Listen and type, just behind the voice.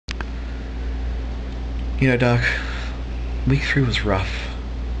Doc, week 3 was rough.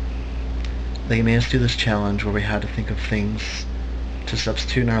 They made us do this challenge where we had to think of things to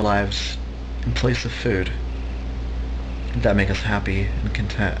substitute in our lives in place of food that make us happy and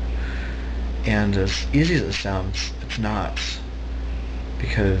content. And as easy as it sounds, it's not,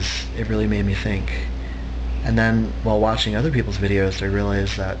 because it really made me think. And then while watching other people's videos, I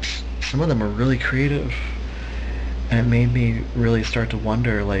realized that some of them are really creative, and it made me really start to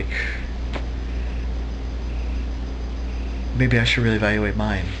wonder, like, maybe I should really evaluate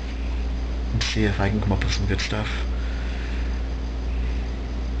mine and see if I can come up with some good stuff.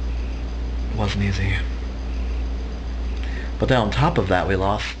 It wasn't easy. But then on top of that, we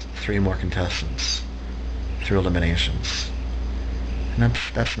lost 3 more contestants through eliminations. And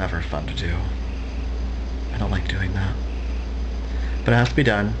that's never fun to do. I don't like doing that. But it has to be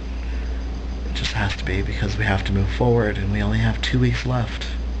done. It just has to be, because we have to move forward and we only have 2 weeks left.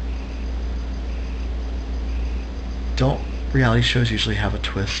 Don't reality shows usually have a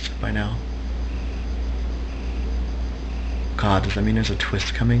twist by now? God, does that mean there's a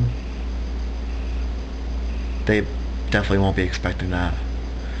twist coming? They definitely won't be expecting that.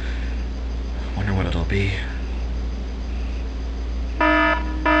 Wonder what it'll be.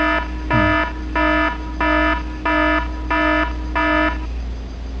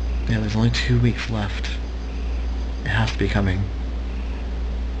 Yeah, there's only 2 weeks left. It has to be coming.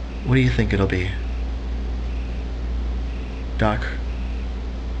 What do you think it'll be? Doc?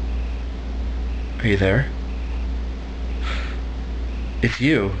 Are you there? It's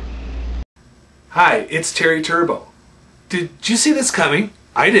you. Hi, it's Terry Turbo. Did you see this coming?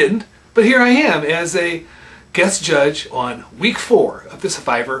 I didn't, but here I am as a guest judge on week 4 of the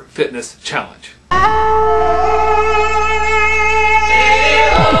Survivor Fitness Challenge.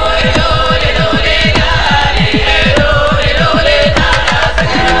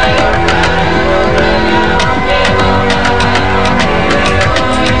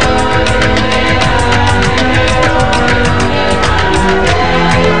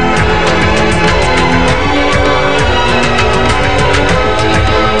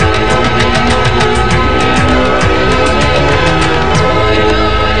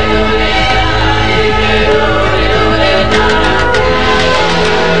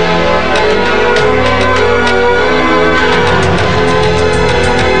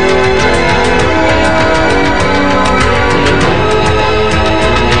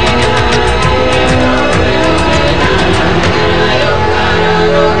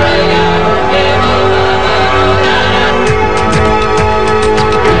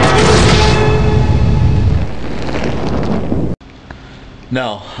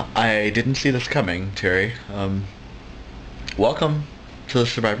 No, I didn't see this coming, Terry. Welcome to the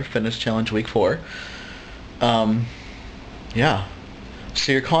Survivor Fitness Challenge Week 4. Yeah.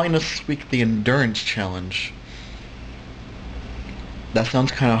 So you're calling this week the Endurance Challenge. That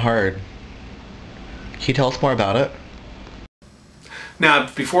sounds kind of hard. Can you tell us more about it? Now,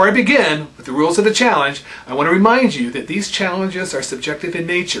 before I begin with the rules of the challenge, I want to remind you that these challenges are subjective in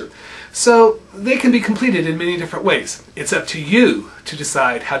nature, so they can be completed in many different ways. It's up to you to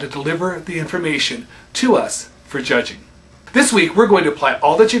decide how to deliver the information to us for judging. This week, we're going to apply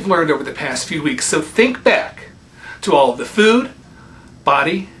all that you've learned over the past few weeks, so think back to all of the food,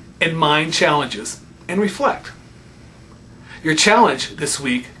 body, and mind challenges and reflect. Your challenge this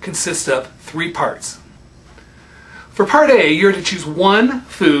week consists of 3 parts. For part A, you're to choose one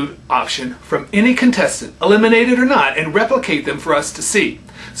food option from any contestant, eliminated or not, and replicate them for us to see.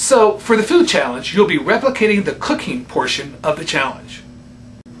 So, for the food challenge, you'll be replicating the cooking portion of the challenge.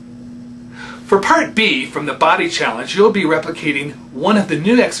 For part B, from the body challenge, you'll be replicating one of the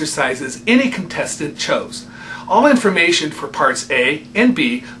new exercises any contestant chose. All information for parts A and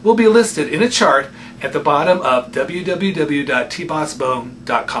B will be listed in a chart at the bottom of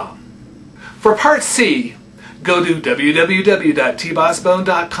www.tbossbone.com. For part C, go to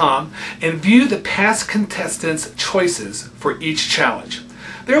www.tbossbone.com and view the past contestants' choices for each challenge.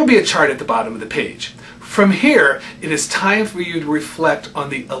 There will be a chart at the bottom of the page. From here, it is time for you to reflect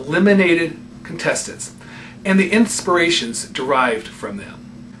on the eliminated contestants and the inspirations derived from them.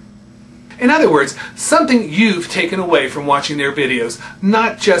 In other words, something you've taken away from watching their videos,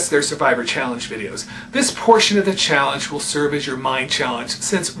 not just their Survivor Challenge videos. This portion of the challenge will serve as your mind challenge,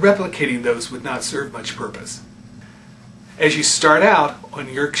 since replicating those would not serve much purpose. As you start out on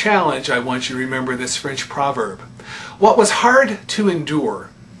your challenge, I want you to remember this French proverb: what was hard to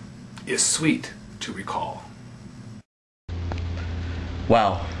endure is sweet to recall.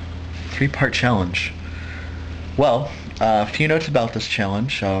 Wow. 3-part challenge. Well, a few notes about this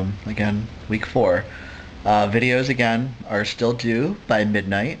challenge. Again, week 4. Videos, again, are still due by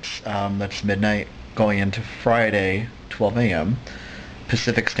midnight. That's midnight going into Friday, 12 a.m.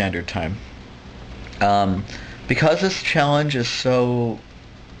 Pacific Standard Time. Because this challenge is so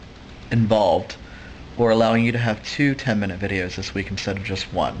involved, we're allowing you to have two 10-minute videos this week instead of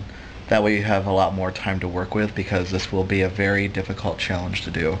just one. That way you have a lot more time to work with, because this will be a very difficult challenge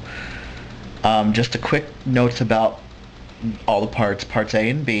to do. Just a quick note about all the parts. Parts A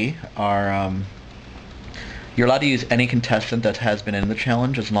and B are, you're allowed to use any contestant that has been in the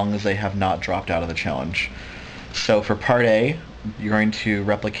challenge as long as they have not dropped out of the challenge. So for Part A, you're going to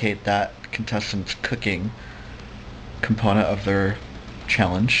replicate that contestant's cooking component of their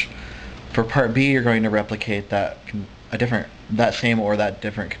challenge. For Part B, you're going to replicate that different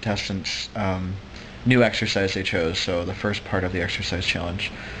contestant's new exercise they chose. So the first part of the exercise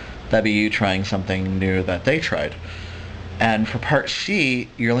challenge, that'd be you trying something new that they tried. And for Part C,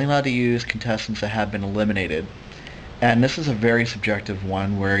 you're only allowed to use contestants that have been eliminated. And this is a very subjective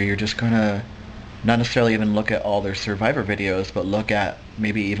one where you're just going to not necessarily even look at all their Survivor videos, but look at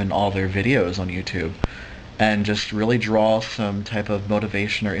maybe even all their videos on YouTube and just really draw some type of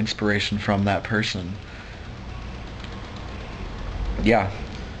motivation or inspiration from that person. Yeah.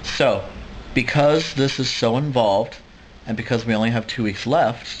 So, because this is so involved, and because we only have 2 weeks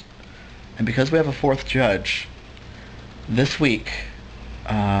left, and because we have a fourth judge, this week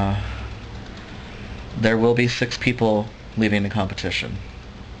there will be 6 people leaving the competition.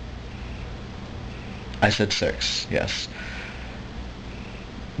 I said 6, yes.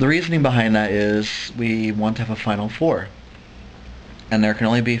 The reasoning behind that is we want to have a final 4. And there can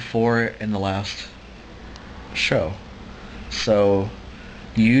only be 4 in the last show. So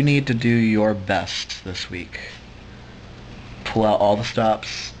you need to do your best this week. Pull out all the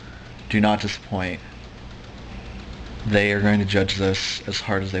stops. Do not disappoint. They are going to judge this as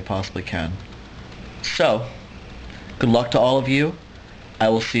hard as they possibly can. So, good luck to all of you. I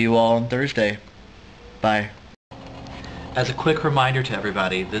will see you all on Thursday. Bye. As a quick reminder to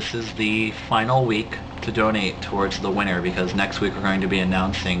everybody, this is the final week to donate towards the winner, because next week we're going to be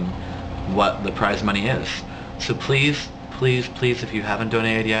announcing what the prize money is. So please, please, please, if you haven't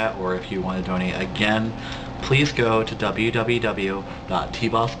donated yet, or if you want to donate again, please go to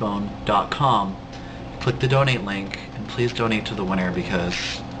www.tbossbone.com, click the donate link, and please donate to the winner,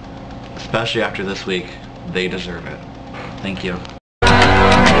 because especially after this week, they deserve it. Thank you.